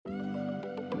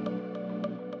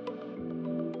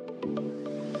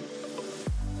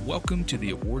Welcome to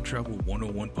the Award Travel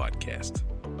 101 podcast.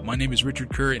 My name is Richard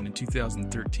Kerr, and in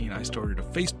 2013, I started a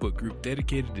Facebook group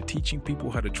dedicated to teaching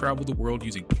people how to travel the world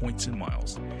using points and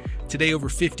miles. Today, over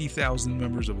 50,000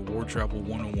 members of Award Travel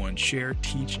 101 share,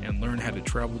 teach, and learn how to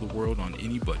travel the world on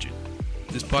any budget.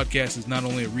 This podcast is not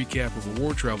only a recap of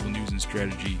award travel news and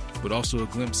strategy, but also a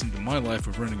glimpse into my life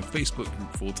of running a Facebook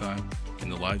group full-time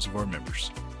and the lives of our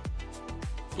members.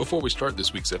 Before we start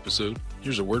this week's episode,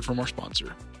 here's a word from our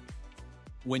sponsor.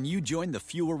 When you join the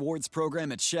Fuel Rewards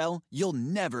program at Shell, you'll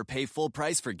never pay full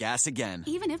price for gas again.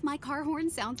 Even if my car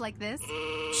horn sounds like this?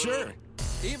 Sure.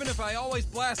 Even if I always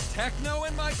blast techno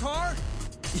in my car?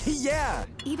 Yeah.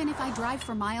 Even if I drive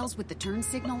for miles with the turn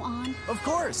signal on? Of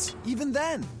course. Even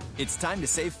then. It's time to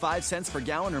save 5 cents per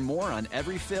gallon or more on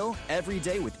every fill, every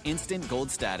day with instant gold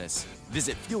status.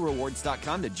 Visit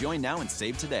fuelrewards.com to join now and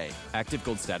save today. Active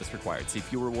gold status required. See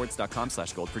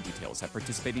fuelrewards.com/gold for details. At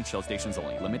participating Shell stations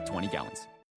only. Limit 20 gallons.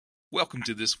 Welcome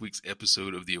to this week's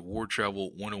episode of the Award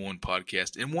Travel 101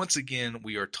 podcast. And once again,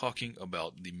 we are talking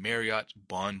about the Marriott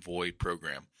Bonvoy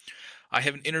program. I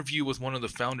have an interview with one of the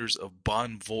founders of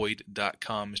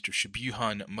Bonvoy.com, Mr.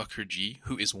 Shubhayan Mukherjee,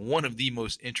 who is one of the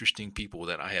most interesting people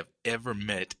that I have ever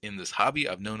met in this hobby.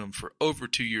 I've known him for over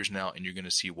 2 years now, and you're going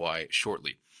to see why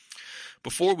shortly.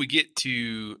 Before we get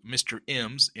to Mr.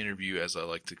 M's interview, as I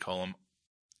like to call him,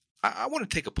 I want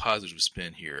to take a positive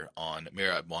spin here on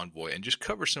Marriott Bonvoy and just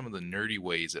cover some of the nerdy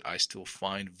ways that I still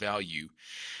find value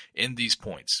in these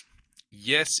points.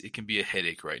 Yes, it can be a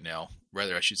headache right now.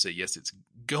 Rather, I should say, yes, it's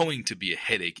going to be a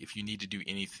headache if you need to do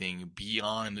anything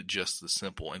beyond just the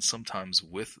simple, and sometimes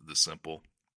with the simple.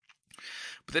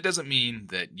 But that doesn't mean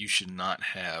that you should not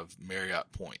have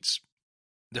Marriott points.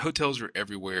 The hotels are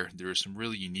everywhere. There are some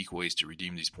really unique ways to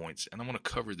redeem these points, and I want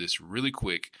to cover this really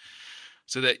quick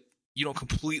so that you don't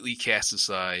completely cast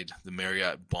aside the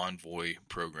Marriott Bonvoy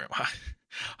program.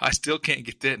 I still can't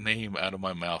get that name out of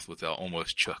my mouth without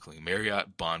almost chuckling.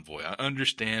 Marriott Bonvoy. I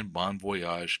understand Bon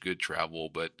Voyage, good travel,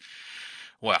 but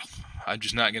wow, I'm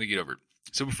just not going to get over it.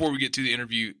 So before we get to the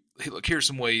interview, hey, look, here are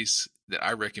some ways that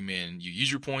I recommend you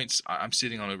use your points. I'm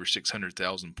sitting on over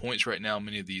 600,000 points right now.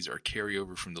 Many of these are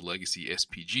carryover from the legacy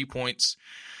SPG points.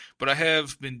 But I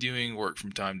have been doing work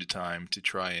from time to time to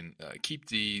try and keep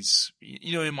these,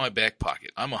 in my back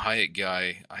pocket. I'm a Hyatt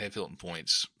guy. I have Hilton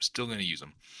points. Still going to use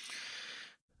them.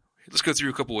 Let's go through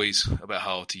a couple ways about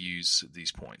how to use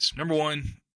these points. Number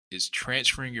one is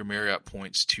transferring your Marriott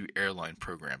points to airline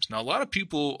programs. Now, a lot of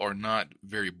people are not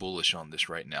very bullish on this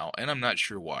right now, and I'm not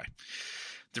sure why.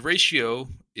 The ratio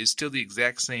is still the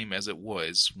exact same as it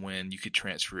was when you could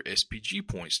transfer SPG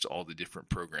points to all the different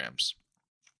programs.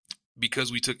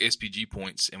 Because we took SPG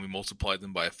points and we multiplied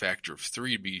them by a factor of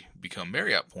 3 to become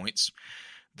Marriott points,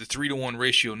 the 3-to-1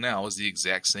 ratio now is the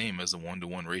exact same as the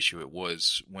 1-to-1 ratio it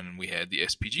was when we had the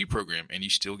SPG program, and you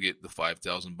still get the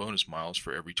 5,000 bonus miles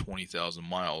for every 20,000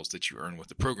 miles that you earn with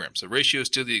the program. So the ratio is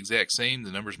still the exact same.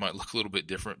 The numbers might look a little bit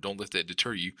different. Don't let that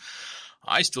deter you.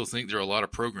 I still think there are a lot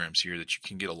of programs here that you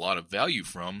can get a lot of value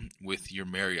from with your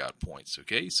Marriott points,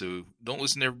 okay? So don't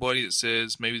listen to everybody that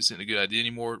says maybe this isn't a good idea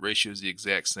anymore. Ratio is the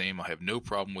exact same. I have no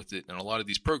problem with it. And a lot of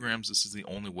these programs, this is the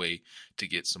only way to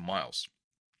get some miles.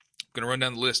 I'm going to run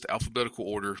down the list, alphabetical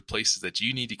order, places that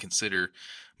you need to consider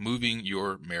moving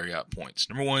your Marriott points.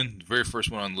 Number one, the very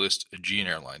first one on the list, Aegean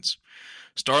Airlines.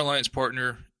 Star Alliance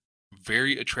partner,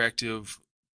 very attractive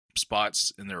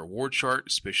spots in their award chart,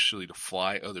 especially to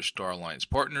fly other Star Alliance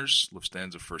partners.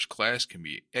 Lufthansa First Class can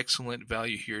be excellent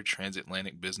value here.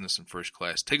 Transatlantic Business and First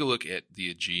Class. Take a look at the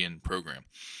Aegean program.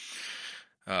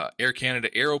 Air Canada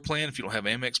Aeroplan, if you don't have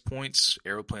Amex points,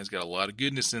 Aeroplan's got a lot of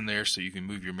goodness in there, so you can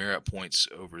move your Marriott points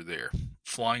over there.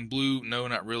 Flying Blue, no,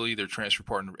 not really. They're transfer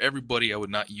partner. Everybody, I would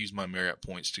not use my Marriott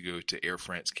points to go to Air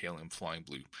France, KLM, Flying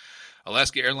Blue.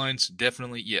 Alaska Airlines,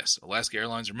 definitely, yes. Alaska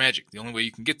Airlines are magic. The only way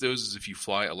you can get those is if you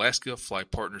fly Alaska, fly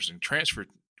partners, and transfer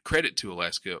credit to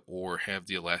Alaska, or have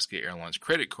the Alaska Airlines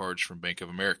credit cards from Bank of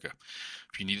America.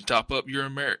 If you need to top up your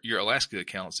Alaska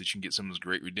accounts, that you can get some of those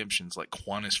great redemptions like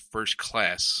Qantas First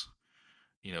Class,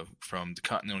 from the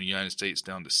continental United States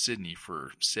down to Sydney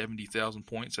for 70,000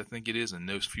 points, I think it is, and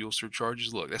no fuel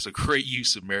surcharges. Look, that's a great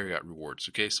use of Marriott rewards,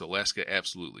 okay? So Alaska,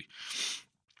 absolutely.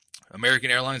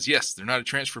 American Airlines, yes, they're not a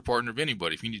transfer partner of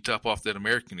anybody. If you need to top off that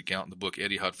American account in the book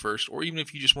Etihad First, or even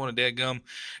if you just want to dadgum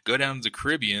go down to the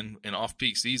Caribbean in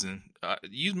off-peak season,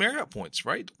 use Marriott points,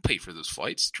 right? Don't pay for those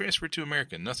flights. Transfer to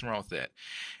American. Nothing wrong with that.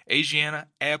 Asiana,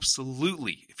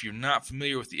 absolutely. If you're not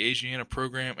familiar with the Asiana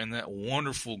program and that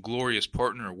wonderful, glorious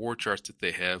partner award charts that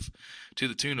they have, to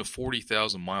the tune of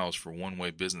 40,000 miles for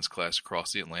one-way business class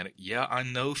across the Atlantic. Yeah, I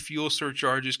know fuel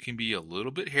surcharges can be a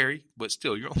little bit hairy, but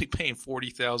still, you're only paying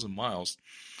 40,000 miles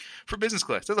for business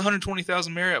class. That's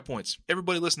 120,000 Marriott points.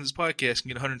 Everybody listening to this podcast can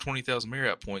get 120,000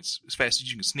 Marriott points as fast as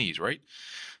you can sneeze, right?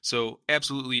 So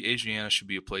absolutely, Asiana should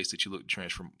be a place that you look to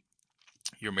transfer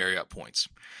your Marriott points.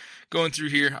 Going through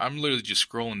here, I'm literally just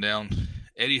scrolling down.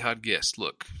 Etihad Guest,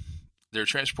 look, they're a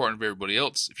transfer partner of everybody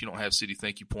else. If you don't have Citi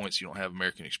Thank You points, you don't have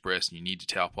American Express, and you need to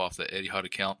top off that Etihad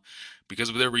account because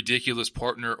of their ridiculous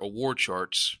partner award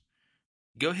charts,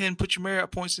 go ahead and put your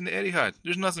Marriott points into Etihad.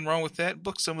 There's nothing wrong with that.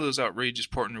 Book some of those outrageous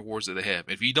partner awards that they have.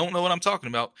 If you don't know what I'm talking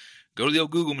about, go to the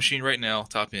old Google machine right now,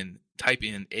 type in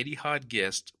Etihad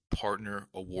Guest Partner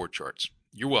Award Charts.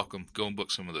 You're welcome. Go and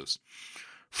book some of those.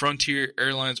 Frontier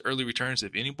Airlines Early Returns.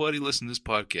 If anybody listening to this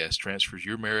podcast transfers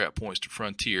your Marriott points to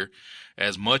Frontier,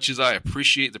 as much as I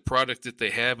appreciate the product that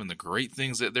they have and the great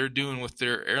things that they're doing with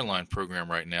their airline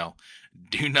program right now,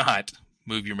 do not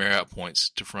move your Marriott points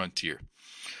to Frontier.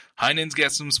 Hainan's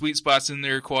got some sweet spots in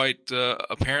there quite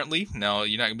apparently. Now,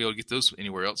 you're not going to be able to get those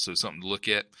anywhere else, so something to look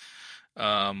at.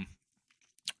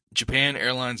 Japan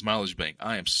Airlines Mileage Bank.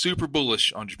 I am super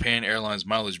bullish on Japan Airlines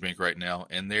Mileage Bank right now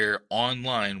and their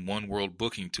online One World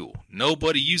booking tool.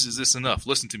 Nobody uses this enough.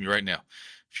 Listen to me right now.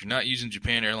 If you're not using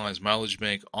Japan Airlines Mileage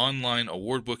Bank online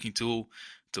award booking tool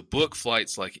to book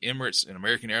flights like Emirates and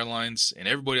American Airlines and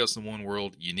everybody else in One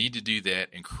World, you need to do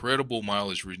that. Incredible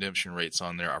mileage redemption rates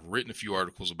on there. I've written a few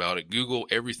articles about it. Google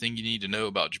everything you need to know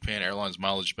about Japan Airlines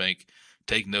Mileage Bank.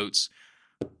 Take notes.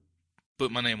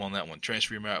 Put my name on that one.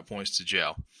 Transfer your Marriott points to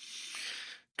JAL.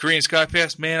 Korean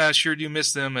SkyPass, man, I sure do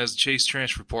miss them as a Chase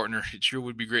transfer partner. It sure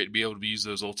would be great to be able to use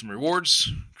those ultimate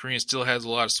rewards. Korean still has a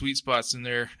lot of sweet spots in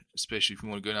there, especially if you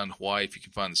want to go down to Hawaii if you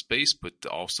can find the space, but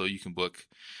also you can book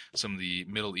some of the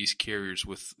Middle East carriers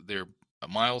with their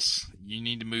miles. You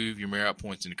need to move your Marriott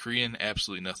points into Korean.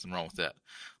 Absolutely nothing wrong with that.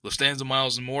 Lufthansa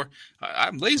Miles and More.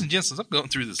 Ladies and gents, I'm going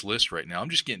through this list right now. I'm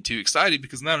just getting too excited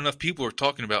because not enough people are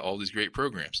talking about all these great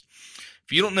programs.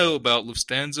 If you don't know about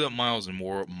Lufthansa Miles and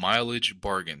More mileage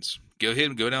bargains, go ahead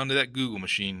and go down to that Google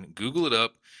machine, Google it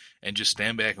up, and just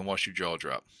stand back and watch your jaw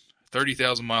drop.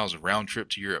 30,000 miles of round trip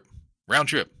to Europe. Round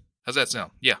trip. How's that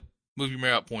sound? Yeah. Move your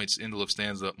Marriott points into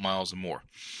Lufthansa Miles and More.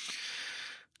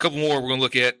 A couple more we're going to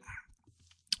look at.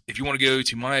 If you want to go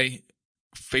to my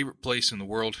favorite place in the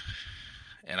world,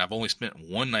 and I've only spent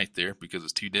one night there because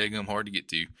it's too daggum hard to get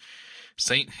to,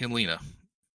 St. Helena,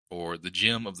 or the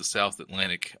Gem of the South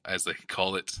Atlantic, as they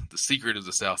call it, the Secret of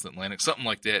the South Atlantic, something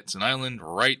like that. It's an island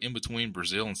right in between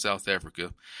Brazil and South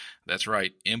Africa. That's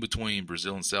right, in between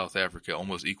Brazil and South Africa,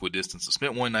 almost equidistant. So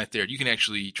spent one night there. You can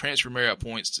actually transfer Marriott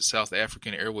points to South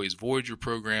African Airways Voyager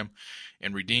program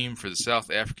and redeem for the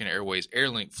South African Airways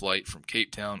Airlink flight from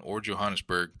Cape Town or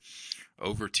Johannesburg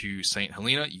over to St.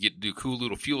 Helena. You get to do a cool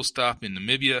little fuel stop in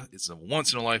Namibia. It's a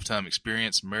once-in-a-lifetime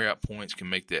experience. Marriott points can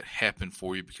make that happen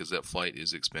for you because that flight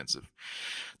is expensive.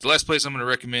 The last place I'm going to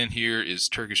recommend here is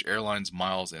Turkish Airlines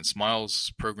Miles and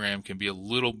Smiles program. Can be a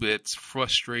little bit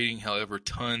frustrating. However,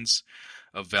 tons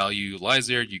of value lies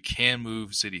there. You can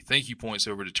move Citi Thank You points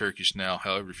over to Turkish now.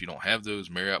 However, if you don't have those,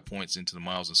 Marriott points into the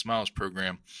Miles and Smiles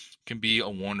program can be a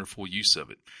wonderful use of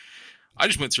it. I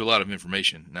just went through a lot of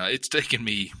information. Now, it's taken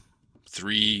me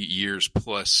 3 years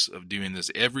plus of doing this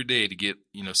every day to get,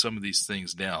 some of these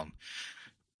things down.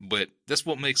 But that's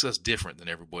what makes us different than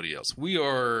everybody else. We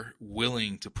are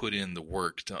willing to put in the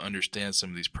work to understand some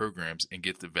of these programs and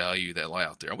get the value that lie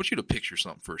out there. I want you to picture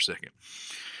something for a second.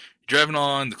 You're driving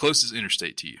on the closest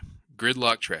interstate to you.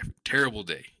 Gridlock traffic. Terrible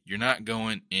day. You're not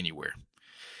going anywhere.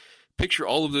 Picture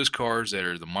all of those cars that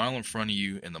are the mile in front of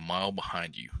you and the mile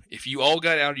behind you. If you all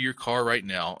got out of your car right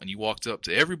now and you walked up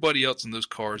to everybody else in those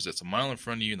cars that's a mile in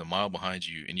front of you and the mile behind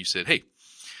you, and you said, hey,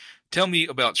 tell me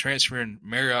about transferring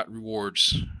Marriott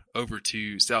rewards over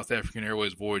to South African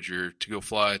Airways Voyager to go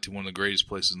fly to one of the greatest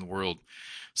places in the world,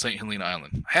 St. Helena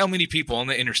Island. How many people on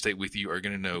the interstate with you are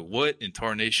going to know what in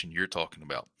tarnation you're talking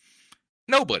about?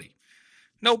 Nobody.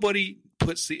 Nobody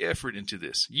puts the effort into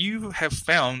this. You have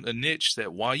found a niche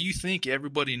that while you think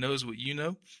everybody knows what you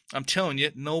know, I'm telling you,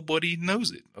 nobody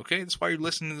knows it. Okay? That's why you're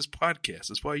listening to this podcast.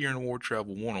 That's why you're in Award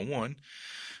Travel 101,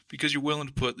 because you're willing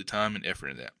to put the time and effort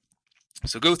into that.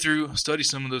 So go through, study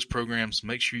some of those programs,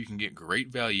 make sure you can get great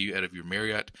value out of your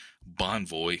Marriott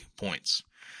Bonvoy points.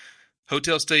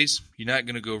 Hotel stays, you're not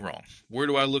going to go wrong. Where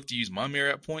do I look to use my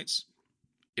Marriott points?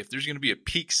 If there's going to be a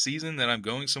peak season that I'm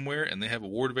going somewhere and they have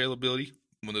award availability,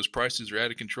 when those prices are out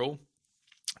of control,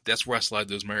 That's where I slide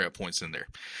those Marriott points in there.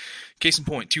 Case in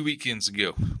point, 2 weekends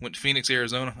ago, went to Phoenix,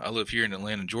 Arizona. I live here in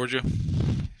Atlanta, Georgia.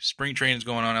 Spring training's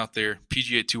going on out there.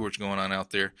 PGA Tour's going on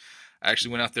out there. I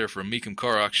actually went out there for a Mecum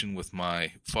car auction with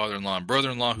my father-in-law and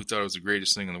brother-in-law, who thought it was the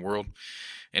greatest thing in the world.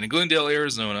 And in Glendale,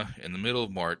 Arizona, in the middle of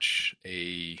March,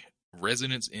 a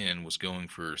Residence Inn was going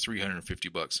for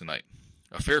 $350 a night.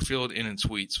 A Fairfield Inn and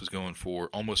Suites was going for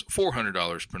almost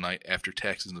 $400 per night after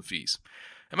taxes and fees.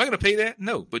 Am I going to pay that?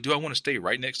 No. But do I want to stay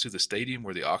right next to the stadium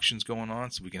where the auction's going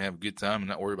on so we can have a good time and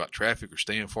not worry about traffic or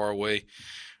staying far away,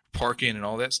 parking and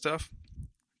all that stuff?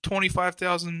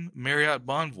 25,000 Marriott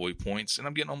Bonvoy points, and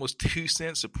I'm getting almost 2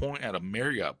 cents a point out of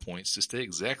Marriott points to stay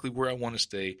exactly where I want to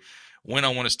stay, when I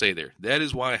want to stay there. That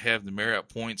is why I have the Marriott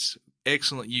points.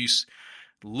 Excellent use.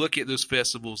 Look at those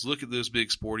festivals. Look at those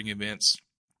big sporting events.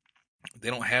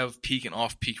 They don't have peak and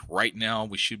off-peak right now.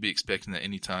 We should be expecting that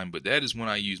anytime, but that is when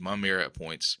I use my Marriott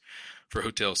points for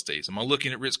hotel stays. Am I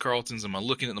looking at Ritz-Carltons? Am I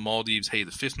looking at the Maldives? Hey, the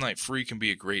 5th night free can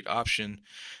be a great option.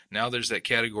 Now there's that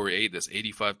Category 8. That's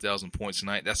 85,000 points a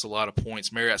night. That's a lot of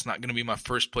points. Marriott's not going to be my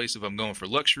first place if I'm going for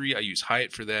luxury. I use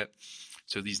Hyatt for that.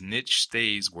 So these niche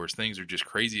stays where things are just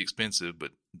crazy expensive,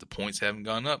 but the points haven't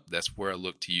gone up, that's where I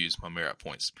look to use my Marriott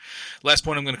points. Last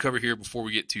point I'm going to cover here before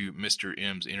we get to Mr.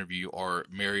 M's interview are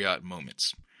Marriott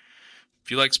moments.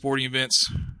 If you like sporting events,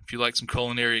 if you like some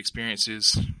culinary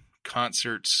experiences,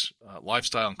 concerts,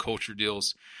 lifestyle and culture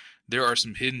deals, there are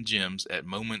some hidden gems at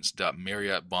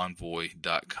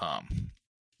moments.marriottbonvoy.com.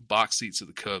 Box seats at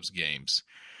the Cubs games.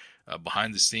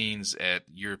 Behind the scenes at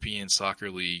European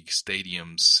Soccer League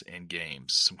stadiums and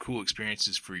games. Some cool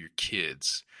experiences for your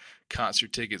kids.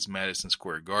 Concert tickets, Madison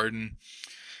Square Garden.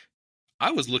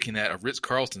 I was looking at a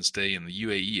Ritz-Carlton stay in the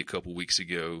UAE a couple weeks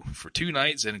ago for 2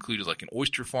 nights. That included like an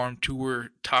oyster farm tour,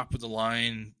 top of the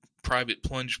line, private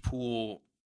plunge pool,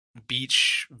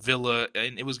 beach villa,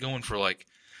 and it was going for like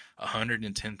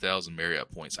 110,000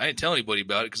 Marriott points. I didn't tell anybody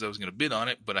about it because I was going to bid on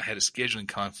it, but I had a scheduling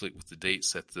conflict with the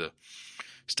dates that the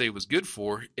stay was good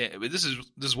for. This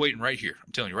is waiting right here.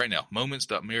 I'm telling you right now.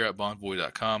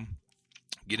 Moments.marriottbonvoy.com.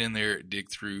 Get in there, dig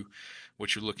through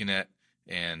what you're looking at,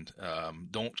 and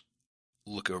don't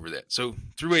look over that. So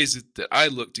 3 ways that I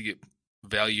look to get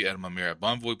value out of my Marriott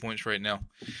Bonvoy points right now.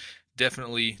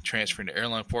 Definitely transferring to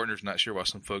airline partners. Not sure why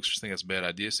some folks just think that's a bad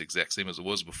idea. It's the exact same as it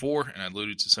was before, and I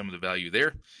alluded to some of the value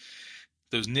there.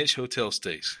 Those niche hotel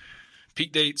stays.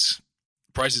 Peak dates,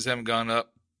 prices haven't gone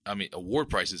up. Award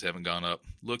prices haven't gone up.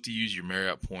 Look to use your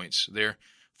Marriott points there.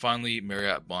 Finally,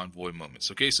 Marriott Bonvoy moments.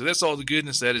 Okay, so that's all the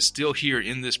goodness that is still here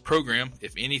in this program.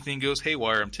 If anything goes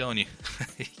haywire, I'm telling you,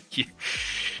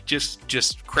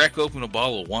 just crack open a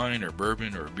bottle of wine or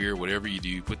bourbon or beer, whatever you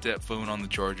do. Put that phone on the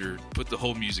charger, put the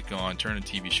whole music on, turn a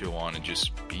TV show on, and just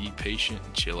be patient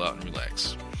and chill out and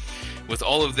relax. With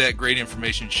all of that great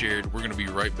information shared, we're going to be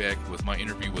right back with my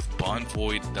interview with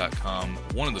Bonvoy.com,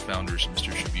 one of the founders,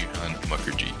 Mr. Shabuhan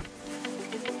Mukherjee.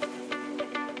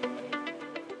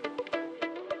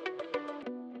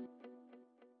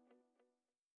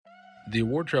 The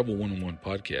Award Travel 101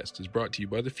 podcast is brought to you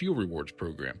by the Fuel Rewards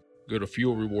program. Go to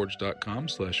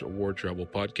fuelrewards.com/award travel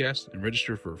podcast and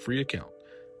register for a free account.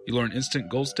 You'll earn instant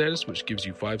gold status, which gives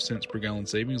you 5 cents per gallon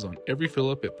savings on every fill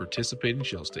up at participating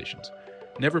Shell stations.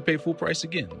 Never pay full price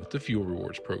again with the Fuel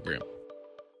Rewards program.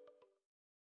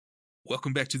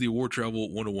 Welcome back to the Award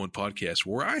Travel 101 podcast,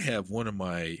 where I have one of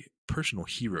my personal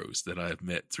heroes that I have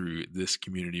met through this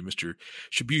community, Mr.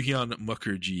 Shabuhan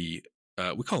Mukherjee.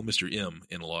 We call him Mr. M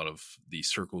in a lot of the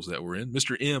circles that we're in.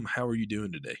 Mr. M, how are you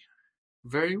doing today?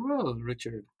 Very well,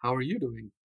 Richard. How are you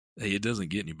doing? Hey, it doesn't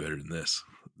get any better than this.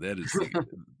 That is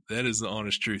the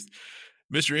honest truth.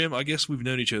 Mr. M, I guess we've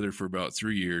known each other for about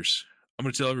 3 years. I'm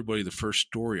going to tell everybody the first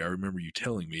story I remember you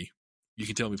telling me. You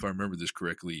can tell me if I remember this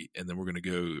correctly, and then we're going to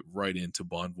go right into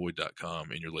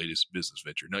Bonvoy.com and your latest business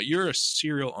venture. Now, you're a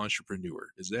serial entrepreneur.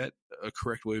 Is that a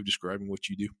correct way of describing what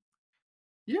you do?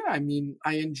 Yeah,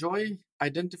 I enjoy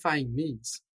identifying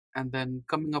needs and then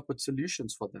coming up with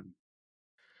solutions for them.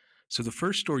 So the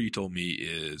first story you told me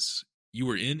is you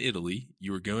were in Italy.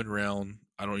 You were going around,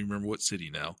 I don't even remember what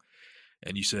city now,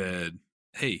 and you said,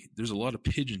 hey, there's a lot of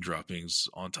pigeon droppings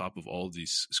on top of all of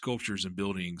these sculptures and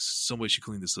buildings. Somebody should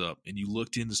clean this up. And you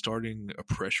looked into starting a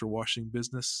pressure washing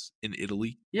business in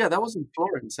Italy? Yeah, that was in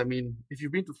Florence. If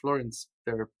you've been to Florence,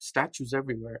 there are statues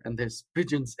everywhere and there's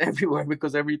pigeons everywhere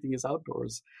because everything is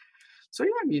outdoors. So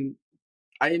yeah,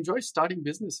 I enjoy starting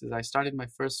businesses. I started my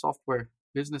first software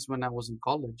business when I was in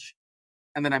college.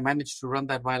 And then I managed to run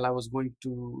that while I was going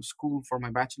to school for my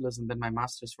bachelor's and then my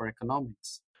master's for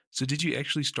economics. So did you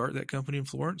actually start that company in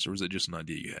Florence, or was it just an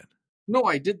idea you had? No,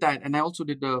 I did that. And I also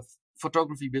did a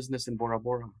photography business in Bora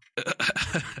Bora.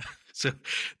 So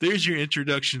there's your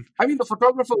introduction. I mean, the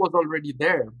photographer was already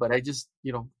there, but I just,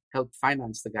 helped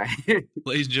finance the guy.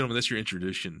 Ladies and gentlemen, that's your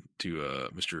introduction to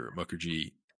Mr.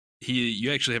 Mukherjee.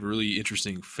 You actually have a really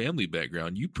interesting family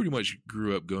background. You pretty much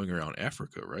grew up going around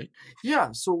Africa, right?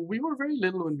 Yeah, so we were very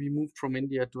little when we moved from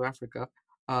India to Africa.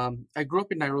 I grew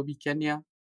up in Nairobi, Kenya.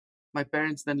 My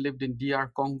parents then lived in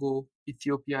DR Congo,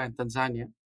 Ethiopia, and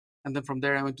Tanzania. And then from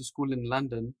there, I went to school in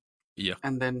London. Yeah.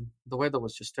 And then the weather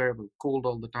was just terrible, cold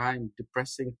all the time,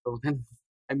 depressing. So then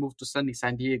I moved to sunny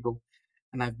San Diego,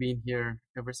 and I've been here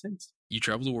ever since. You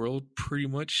travel the world pretty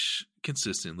much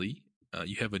consistently.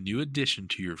 You have a new addition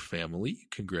to your family.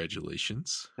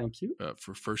 Congratulations. Thank you.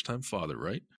 For first-time father,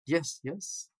 right? Yes,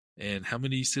 yes. And how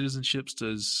many citizenships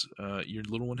does your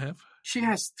little one have? She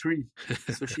has 3.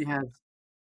 So she has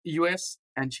US,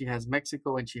 and she has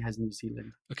Mexico, and she has New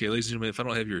Zealand. Okay, ladies and gentlemen, if I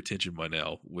don't have your attention by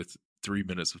now with 3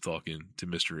 minutes of talking to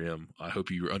Mr. M, I hope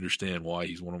you understand why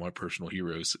he's one of my personal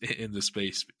heroes in this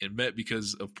space and met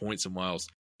because of points and miles.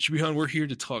 Shabihan, we're here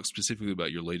to talk specifically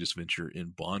about your latest venture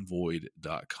in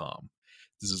Bonvoid.com.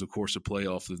 This is, of course, a play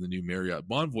off of the new Marriott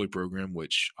Bonvoy program,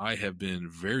 which I have been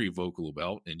very vocal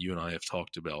about, and you and I have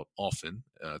talked about often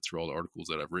through all the articles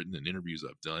that I've written and interviews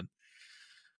I've done.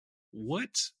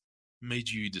 What made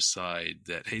you decide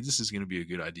that, hey, this is going to be a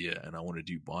good idea and I want to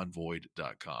do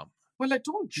Bonvoid.com? Well, I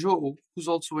told Joe, who's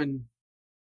also in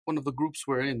one of the groups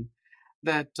we're in,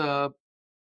 that the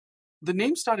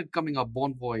name started coming up,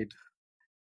 Bonvoid.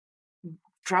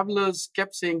 Travelers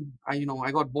kept saying, I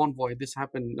got Bonvoid, this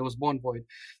happened, it was Bonvoid.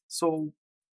 So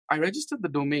I registered the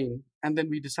domain, and then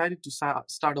we decided to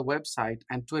start a website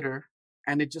and Twitter,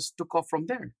 and it just took off from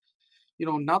there.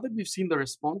 Now that we've seen the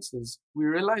responses, we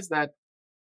realize that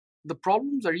the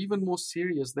problems are even more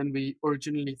serious than we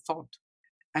originally thought.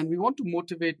 And we want to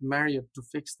motivate Marriott to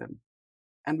fix them.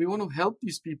 And we want to help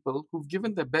these people who've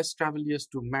given their best travel years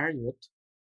to Marriott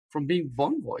from being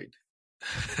Bonvoid.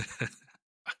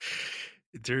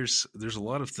 There's a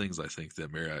lot of things I think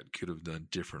that Marriott could have done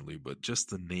differently, but just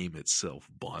the name itself,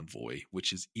 Bonvoy,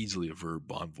 which is easily a verb,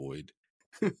 Bonvoid,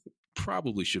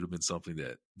 probably should have been something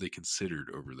that they considered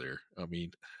over there. I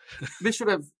mean, they should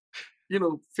have,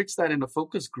 fixed that in a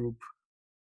focus group.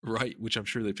 Right, which I'm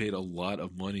sure they paid a lot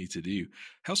of money to do.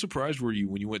 How surprised were you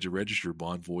when you went to register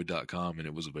Bonvoid.com and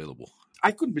it was available?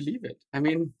 I couldn't believe it. I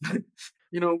mean, what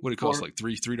did it cost? Like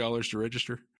 $3 to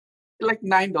register? Like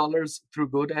 $9 through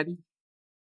GoDaddy.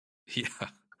 Yeah.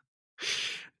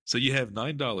 So you have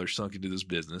 $9 sunk into this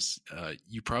business.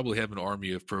 You probably have an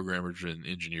army of programmers and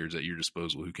engineers at your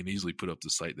disposal who can easily put up the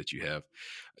site that you have.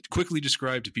 Quickly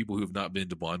describe to people who have not been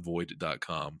to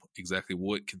Bonvoid.com exactly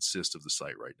what consists of the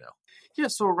site right now. Yeah,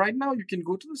 so right now you can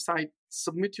go to the site,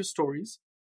 submit your stories,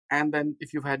 and then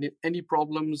if you've had any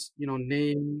problems,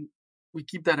 name, we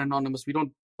keep that anonymous. We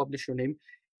don't publish your name.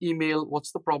 Email,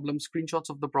 what's the problem, screenshots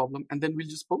of the problem, and then we'll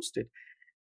just post it.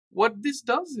 What this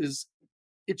does is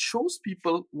it shows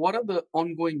people what are the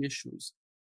ongoing issues.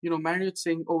 Marriott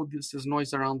saying, oh, this is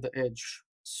noise around the edge.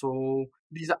 So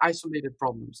these are isolated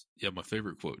problems. Yeah, my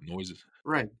favorite quote, noises.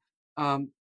 Right.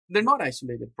 They're not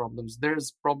isolated problems.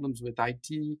 There's problems with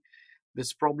IT.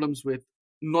 There's problems with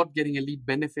not getting elite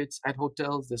benefits at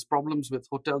hotels. There's problems with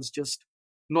hotels just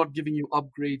not giving you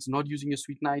upgrades, not using your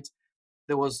suite nights.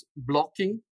 There was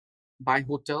blocking by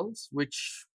hotels,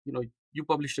 which, you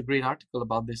published a great article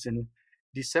about this in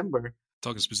December.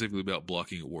 Talking specifically about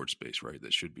blocking award space, right?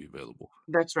 That should be available.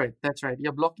 That's right.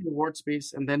 Yeah, blocking award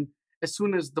space. And then as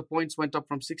soon as the points went up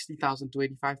from 60,000 to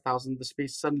 85,000, the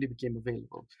space suddenly became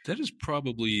available. That is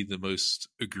probably the most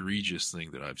egregious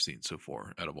thing that I've seen so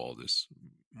far out of all this.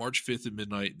 March 5th at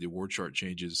midnight, the award chart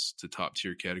changes to top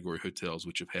tier category hotels,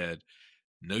 which have had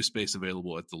no space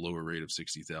available at the lower rate of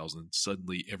 60,000.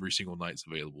 Suddenly every single night's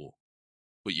available,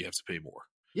 but you have to pay more.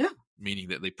 Yeah. Meaning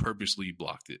that they purposely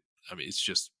blocked it. I mean, it's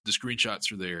just the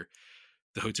screenshots are there.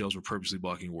 The hotels were purposely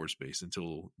blocking award space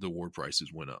until the award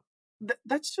prices went up.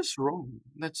 That's just wrong.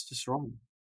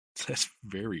 That's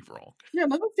very wrong. Yeah,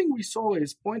 another thing we saw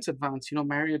is points advance.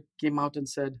 Marriott came out and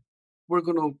said, we're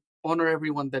going to honor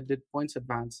everyone that did points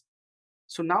advance.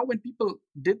 So now when people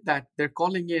did that, they're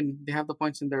calling in, they have the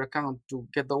points in their account to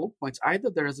get the old points. Either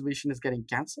the reservation is getting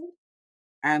canceled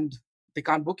and they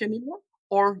can't book anymore,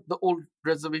 or the old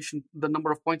reservation, the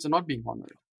number of points are not being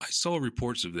honored. I saw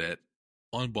reports of that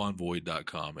on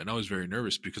Bonvoid.com, and I was very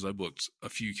nervous because I booked a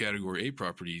few Category A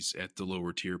properties at the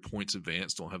lower tier, points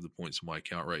advanced, don't have the points in my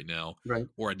account right now, right?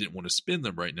 Or I didn't want to spend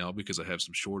them right now because I have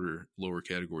some shorter, lower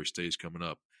category stays coming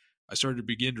up. I started to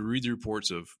begin to read the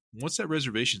reports of once that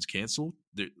reservation's canceled,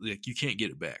 you can't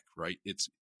get it back, right? It's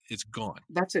gone.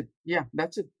 That's it. Yeah,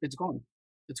 that's it. It's gone.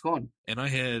 And I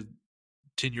had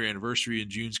 10-year anniversary in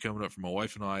June's coming up for my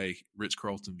wife and I.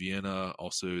 Ritz-Carlton, Vienna.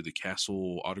 Also, the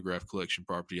Castle Autograph Collection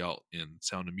property out in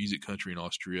Sound of Music country in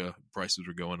Austria. Prices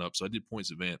are going up, so I did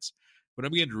points advance. When I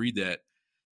began to read that,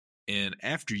 and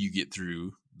after you get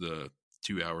through the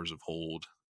 2 hours of hold,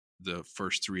 the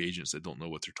first 3 agents that don't know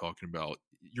what they're talking about,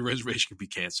 your reservation can be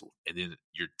canceled, and then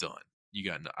you're done.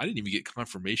 I didn't even get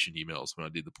confirmation emails when I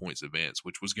did the points advance,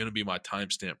 which was going to be my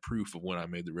timestamp proof of when I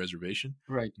made the reservation.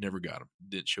 Right. Never got them.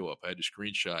 Didn't show up. I had to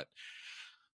screenshot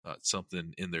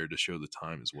something in there to show the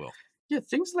time as well. Yeah,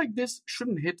 things like this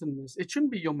shouldn't hit and miss. It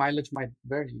shouldn't be your mileage might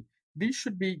vary. These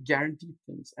should be guaranteed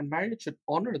things, and Marriott should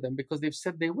honor them because they've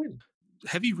said they will.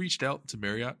 Have you reached out to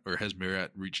Marriott, or has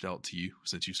Marriott reached out to you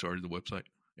since you started the website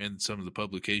and some of the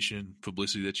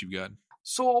publicity that you've gotten?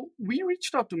 So we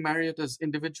reached out to Marriott as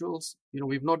individuals.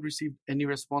 We've not received any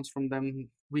response from them.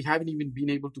 We haven't even been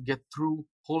able to get through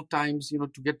hold times,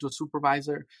 to get to a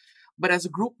supervisor. But as a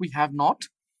group, we have not.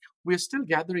 We're still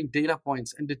gathering data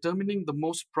points and determining the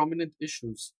most prominent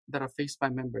issues that are faced by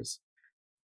members.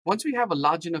 Once we have a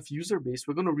large enough user base,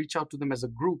 we're going to reach out to them as a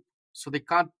group so they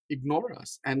can't ignore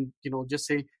us and, just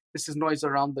say, this is noise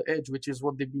around the edge, which is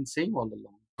what they've been saying all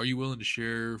along. Are you willing to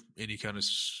share any kind of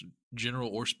general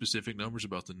or specific numbers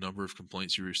about the number of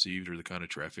complaints you received or the kind of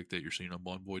traffic that you're seeing on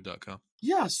Bonvoy.com?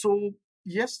 Yeah, so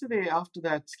yesterday after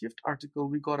that Skift article,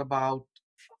 we got about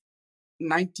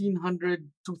 1,900,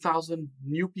 2,000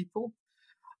 new people.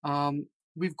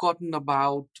 We've gotten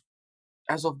about,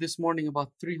 as of this morning,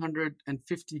 about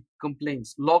 350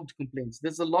 complaints, logged complaints.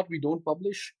 There's a lot we don't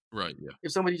publish. Right, yeah.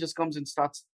 If somebody just comes and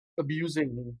starts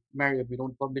abusing Marriott, we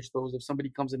don't publish those. If somebody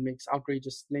comes and makes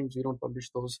outrageous claims, we don't publish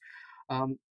those.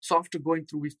 So after going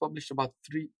through, we've published about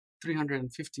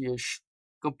 350-ish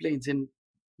complaints in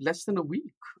less than a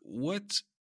week. What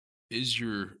is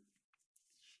your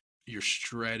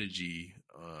strategy?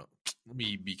 Let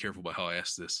me be careful about how I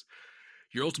ask this.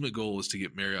 Your ultimate goal is to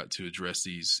get Marriott to address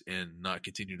these and not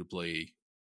continue to play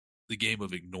the game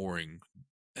of ignoring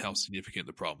how significant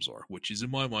the problems are, which is,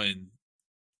 in my mind,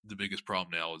 the biggest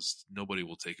problem now is nobody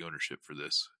will take ownership for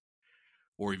this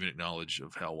or even acknowledge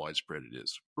of how widespread it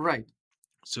is. Right.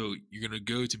 So you're going to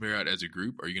go to Marriott as a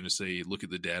group. Are you going to say, look at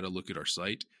the data, look at our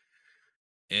site?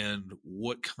 And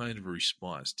what kind of a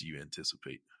response do you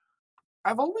anticipate?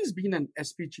 I've always been an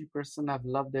SPG person. I've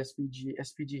loved SPG.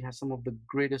 SPG has some of the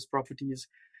greatest properties.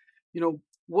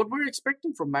 What we're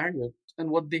expecting from Marriott and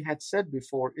what they had said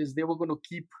before is they were going to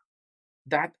keep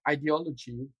that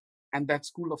ideology and that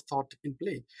school of thought in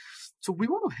play. So we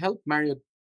want to help Marriott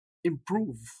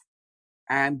improve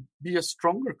and be a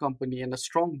stronger company and a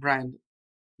strong brand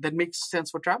that makes sense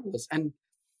for travelers. And,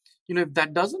 if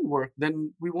that doesn't work,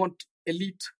 then we want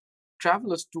elite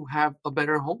travelers to have a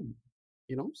better home,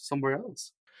 somewhere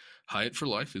else. Hyatt for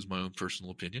life is my own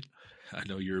personal opinion. I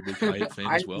know you're a big Hyatt fan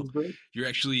as well. You're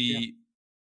actually,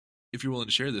 if you're willing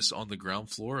to share this, on the ground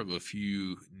floor of a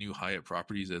few new Hyatt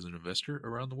properties as an investor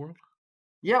around the world.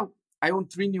 Yeah, I own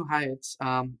 3 new Hyatts.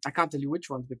 I can't tell you which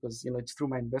ones because, it's through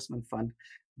my investment fund.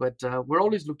 But we're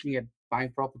always looking at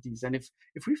buying properties. And if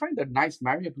we find a nice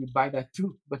Marriott, we'd buy that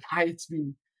too. But Hyatt's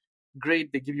been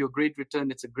great. They give you a great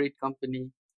return. It's a great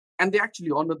company. And they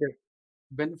actually honor their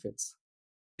benefits.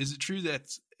 Is it true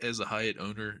that as a Hyatt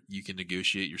owner, you can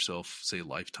negotiate yourself, say,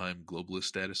 lifetime globalist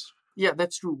status? Yeah,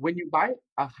 that's true. When you buy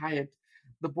a Hyatt,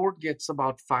 the board gets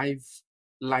about 5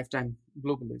 lifetime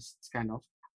globalists, kind of.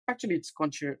 Actually, it's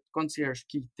concierge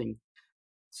key thing.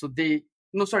 So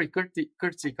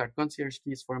courtesy card. Concierge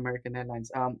keys for American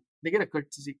Airlines. They get a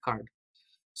courtesy card.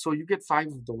 So you get 5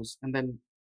 of those, and then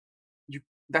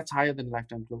that's higher than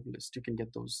lifetime globalist. You can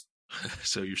get those.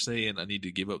 So you're saying I need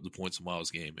to give up the points and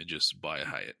miles game and just buy a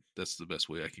Hyatt. That's the best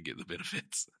way I can get the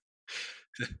benefits.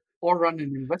 Or run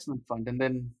an investment fund, and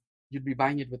then you'd be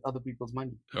buying it with other people's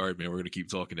money. All right, man. We're going to keep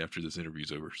talking after this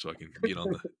interview's over so I can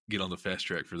get on the fast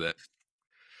track for that.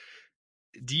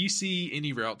 Do you see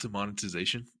any route to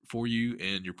monetization for you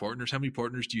and your partners? How many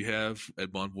partners do you have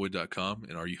at Bonvoy.com?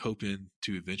 And are you hoping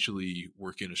to eventually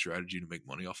work in a strategy to make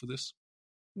money off of this?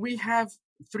 We have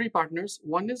 3 partners.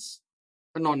 One is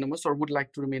anonymous or would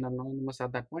like to remain anonymous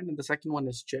at that point. And the second one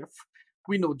is Jeff.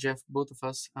 We know Jeff, both of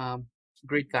us.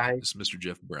 Great guy. This is Mr.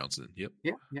 Jeff Brownson. Yep.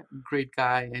 Yeah. Great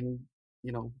guy. And,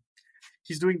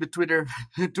 he's doing the Twitter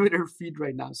feed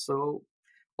right now. So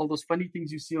all those funny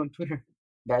things you see on Twitter,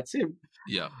 that's him.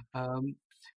 Yeah.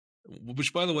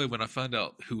 Which, by the way, when I found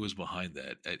out who was behind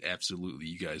that, absolutely,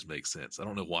 you guys make sense. I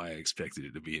don't know why I expected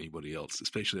it to be anybody else,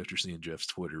 especially after seeing Jeff's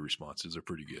Twitter responses are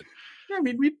pretty good. Yeah, I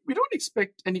mean, we don't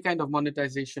expect any kind of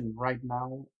monetization right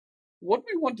now. What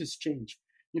we want is change.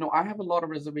 I have a lot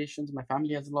of reservations. My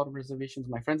family has a lot of reservations.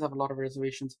 My friends have a lot of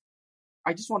reservations.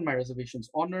 I just want my reservations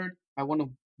honored. I want to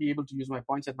be able to use my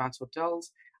points advance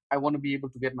hotels. I want to be able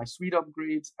to get my suite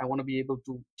upgrades. I want to be able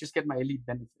to just get my elite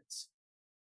benefits.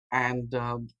 And,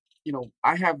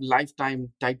 I have lifetime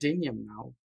titanium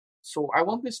now. So I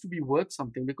want this to be worth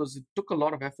something because it took a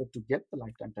lot of effort to get the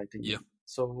lifetime titanium. Yeah.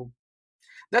 So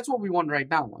that's what we want right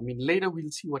now. I mean, later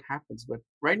we'll see what happens. But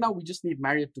right now we just need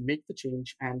Marriott to make the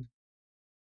change and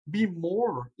be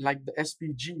more like the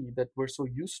SPG that we're so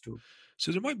used to.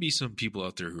 So there might be some people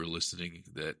out there who are listening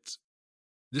that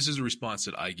this is a response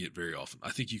that I get very often.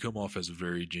 I think you come off as a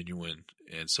very genuine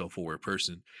and self-aware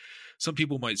person. Some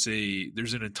people might say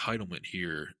there's an entitlement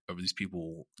here of these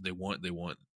people. They want,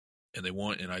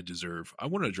 and I deserve. I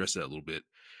want to address that a little bit.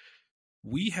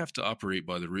 We have to operate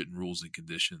by the written rules and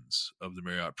conditions of the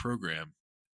Marriott program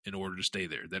in order to stay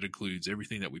there. That includes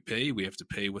everything that we pay. We have to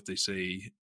pay what they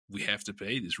say we have to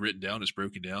pay. It's written down. It's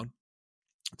broken down.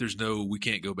 We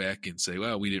can't go back and say,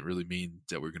 well, we didn't really mean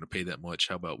that we're going to pay that much.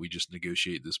 How about we just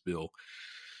negotiate this bill?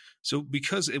 So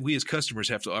because we as customers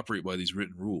have to operate by these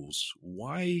written rules,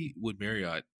 why would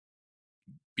Marriott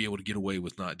be able to get away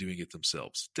with not doing it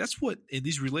themselves? That's what, in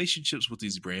these relationships with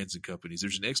these brands and companies,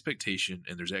 there's an expectation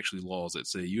and there's actually laws that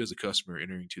say you as a customer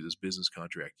entering into this business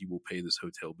contract, you will pay this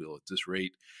hotel bill at this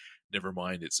rate. Never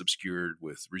mind, it's obscured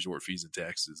with resort fees and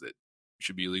taxes that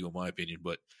should be illegal in my opinion,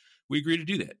 but we agree to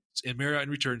do that. And Marriott in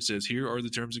return says, here are the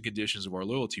terms and conditions of our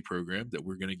loyalty program that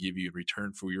we're going to give you in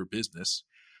return for your business.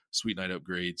 Suite night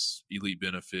upgrades, elite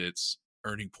benefits,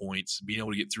 earning points, being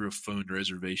able to get through a phone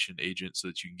reservation agent so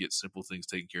that you can get simple things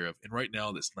taken care of. And right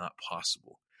now that's not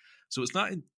possible. So it's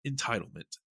not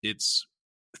entitlement. It's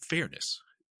fairness.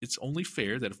 It's only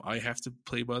fair that if I have to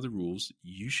play by the rules,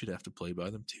 you should have to play by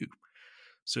them too.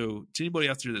 So to anybody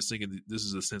out there that's thinking this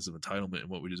is a sense of entitlement and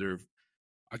what we deserve,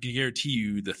 I can guarantee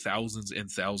you the thousands and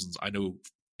thousands, I know,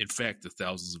 in fact, the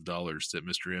thousands of dollars that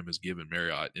Mr. M has given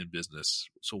Marriott in business.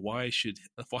 So why should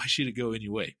it go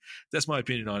anyway? That's my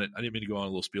opinion on it. I didn't mean to go on a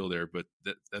little spiel there, but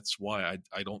that's why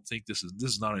I don't think this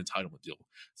is not an entitlement deal.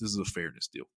 This is a fairness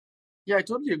deal. Yeah, I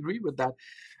totally agree with that.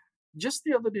 Just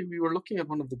the other day, we were looking at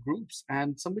one of the groups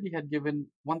and somebody had given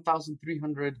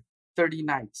 1,330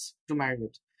 nights to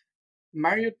Marriott.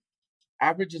 Marriott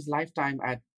averages lifetime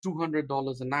at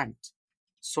 $200 a night.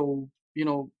 So,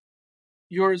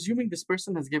 you're assuming this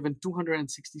person has given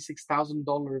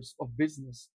 $266,000 of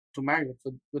business to Marriott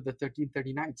with the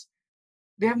 1,330 nights.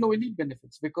 They have no elite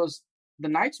benefits because the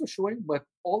nights were showing, but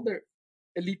all their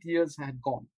elite years had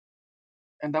gone.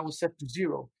 And that was set to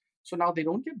zero. So now they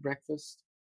don't get breakfast.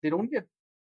 They don't get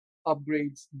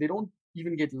upgrades. They don't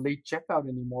even get late checkout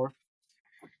anymore.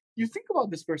 You think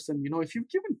about this person, if you've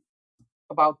given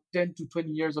about 10 to 20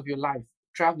 years of your life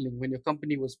traveling, when your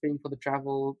company was paying for the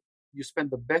travel, you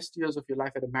spend the best years of your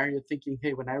life at a Marriott thinking,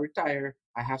 hey, when I retire,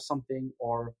 I have something,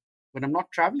 or when I'm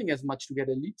not traveling as much to get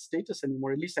elite status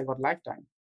anymore, at least I got lifetime.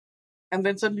 And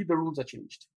then suddenly the rules are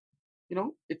changed.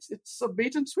 It's a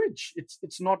bait and switch.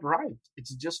 It's not right.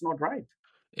 It's just not right.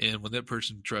 And when that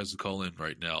person tries to call in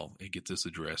right now and get this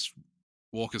address,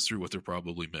 walk us through what they're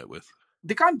probably met with.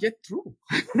 They can't get through.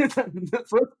 the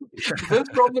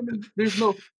first problem is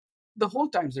the whole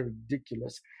times are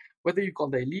ridiculous. Whether you call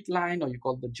the elite line or you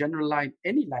call the general line,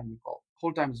 any line you call,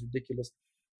 whole time is ridiculous.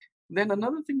 Then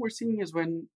another thing we're seeing is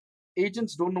when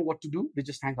agents don't know what to do, they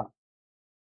just hang up.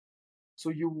 So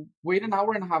you wait an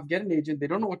hour and a half, get an agent, they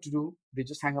don't know what to do, they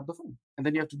just hang up the phone. And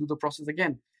then you have to do the process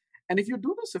again. And if you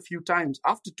do this a few times,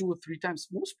 after 2 or 3 times,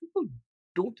 most people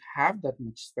don't have that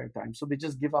much spare time. So they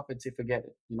just give up and say, forget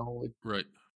it. Right.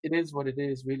 It is what it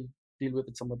is. We'll deal with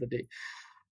it some other day.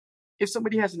 If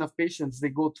somebody has enough patience, they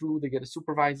go through, they get a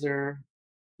supervisor,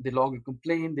 they log a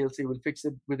complaint, they'll say, we'll fix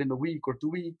it within a week or 2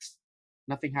 weeks.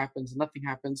 Nothing happens.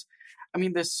 I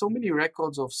mean, there's so many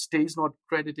records of stays not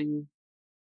crediting,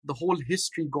 the whole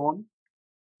history gone.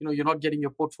 You're not getting your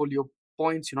portfolio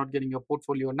points, you're not getting your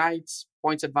portfolio nights,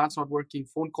 points advance not working,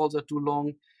 phone calls are too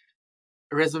long,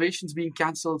 reservations being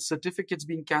canceled, certificates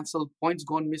being canceled, points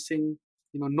gone missing,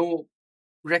 no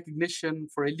recognition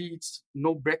for elites,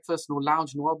 no breakfast, no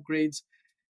lounge, no upgrades.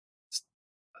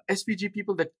 SPG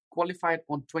people that qualified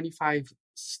on 25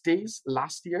 stays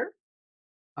last year,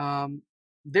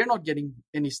 they're not getting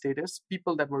any status.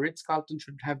 People that were Ritz-Carlton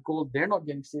should have gold, they're not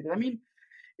getting status. I mean,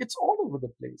 it's all over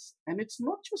the place. And it's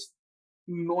not just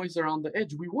noise around the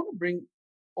edge. We want to bring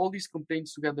all these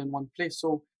complaints together in one place.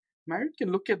 So Marriott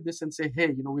can look at this and say, hey,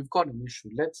 we've got an issue.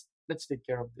 Let's take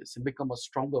care of this and become a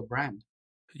stronger brand.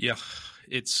 Yeah,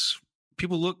 it's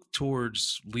people look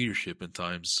towards leadership in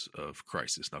times of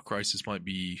crisis. Now, crisis might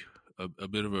be a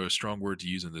bit of a strong word to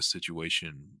use in this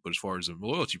situation, but as far as the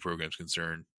loyalty program is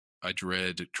concerned, I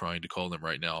dread trying to call them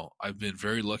right now. I've been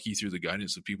very lucky through the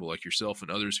guidance of people like yourself and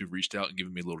others who've reached out and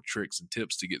given me little tricks and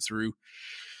tips to get through.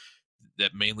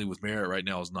 That mainly with Marriott right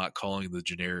now is not calling the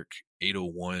generic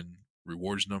 801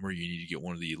 rewards number. You need to get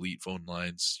one of the elite phone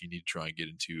lines. You need to try and get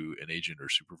into an agent or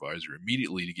supervisor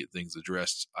immediately to get things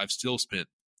addressed. I've still spent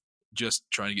just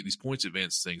trying to get these points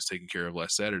advance things taken care of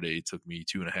last Saturday. It took me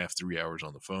 2.5, 3 hours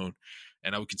on the phone.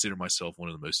 And I would consider myself one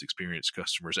of the most experienced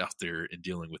customers out there in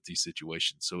dealing with these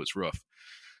situations. So it's rough.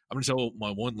 I'm going to tell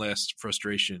my one last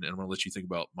frustration, and I'm going to let you think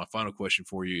about my final question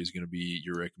for you is going to be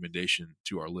your recommendation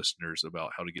to our listeners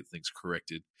about how to get things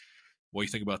corrected. What do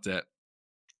you think about that?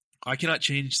 I cannot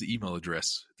change the email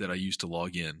address that I use to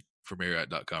log in for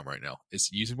Marriott.com right now. It's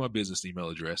using my business email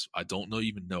address. I don't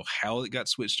even know how it got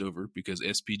switched over because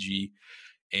SPG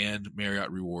and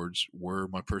Marriott Rewards were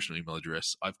my personal email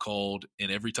address. I've called,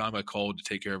 and every time I called to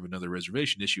take care of another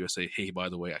reservation issue, I say, hey, by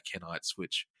the way, I cannot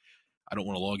switch. I don't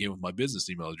want to log in with my business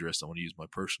email address. I want to use my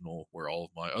personal where all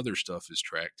of my other stuff is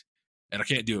tracked. And I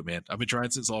can't do it, man. I've been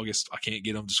trying since August. I can't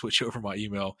get them to switch over my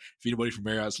email. If anybody from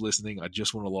Marriott's listening, I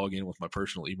just want to log in with my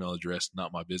personal email address,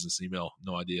 not my business email.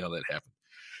 No idea how that happened.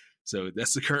 So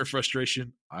that's the current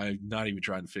frustration. I'm not even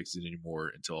trying to fix it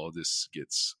anymore until all this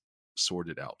gets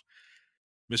sorted out.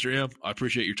 Mr. M, I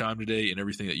appreciate your time today and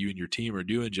everything that you and your team are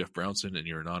doing, Jeff Brownson and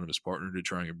your anonymous partner, to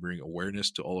try and bring awareness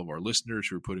to all of our listeners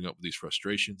who are putting up with these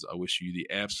frustrations. I wish you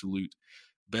the absolute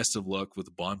best of luck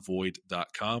with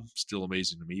Bonvoy.com. Still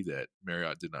amazing to me that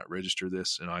Marriott did not register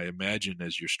this. And I imagine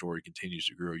as your story continues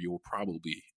to grow, you will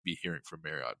probably be hearing from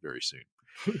Marriott very soon.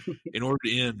 In order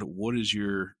to end, what is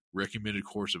your recommended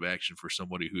course of action for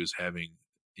somebody who is having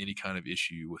any kind of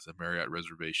issue with a Marriott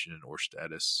reservation or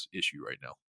status issue right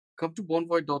now? Come to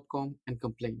Bonvoy.com and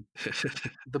complain.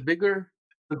 The bigger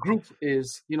the group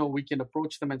is, we can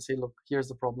approach them and say, look, here's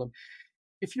the problem.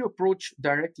 If you approach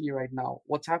directly right now,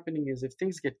 what's happening is if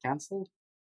things get canceled,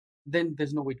 then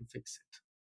there's no way to fix it.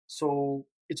 So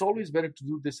it's always better to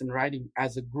do this in writing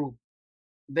as a group.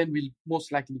 Then we'll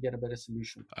most likely get a better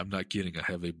solution. I'm not kidding. I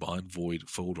have a Bonvoy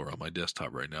folder on my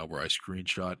desktop right now where I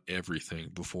screenshot everything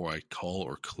before I call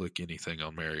or click anything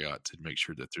on Marriott to make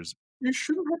sure that there's... You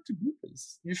shouldn't have to do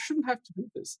this. You shouldn't have to do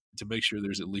this. To make sure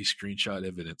there's at least screenshot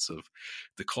evidence of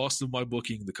the cost of my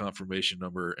booking, the confirmation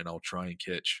number, and I'll try and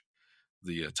catch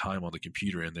the time on the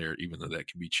computer in there, even though that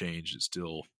can be changed. It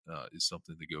still is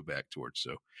something to go back towards.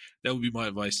 So that would be my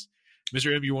advice.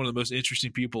 Mr. M, you're one of the most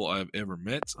interesting people I've ever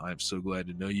met. I'm so glad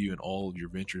to know you and all of your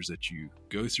ventures that you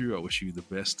go through. I wish you the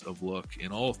best of luck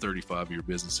in all 35 of your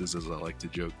businesses, as I like to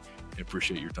joke, and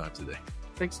appreciate your time today.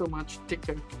 Thanks so much. Take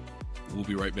care. We'll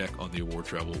be right back on the Award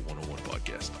Travel 101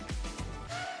 podcast.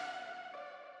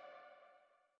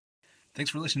 Thanks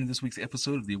for listening to this week's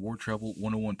episode of the Award Travel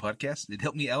 101 podcast. It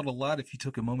helped me out a lot if you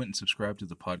took a moment and subscribed to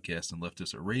the podcast and left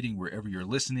us a rating wherever you're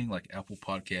listening, like Apple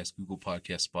Podcasts, Google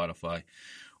Podcasts, Spotify,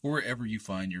 or wherever you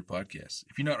find your podcasts.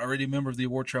 If you're not already a member of the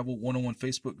Award Travel 101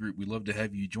 Facebook group, we'd love to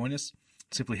have you join us.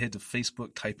 Simply head to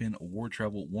Facebook, type in Award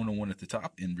Travel 101 at the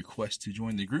top, and request to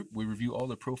join the group. We review all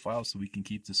the profiles so we can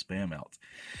keep the spam out.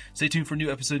 Stay tuned for a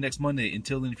new episode next Monday.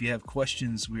 Until then, if you have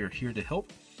questions, we are here to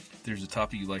help. If there's a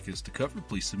topic you'd like us to cover,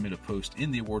 please submit a post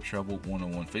in the Award Travel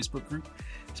 101 Facebook group.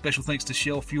 Special thanks to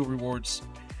Shell Fuel Rewards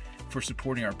for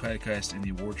supporting our podcast in the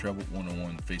Award Travel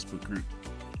 101 Facebook group.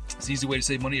 It's an easy way to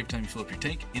save money every time you fill up your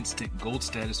tank. Instant gold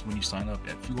status when you sign up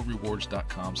at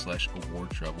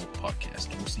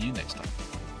fuelrewards.com/awardtravelpodcast. We'll see you next time.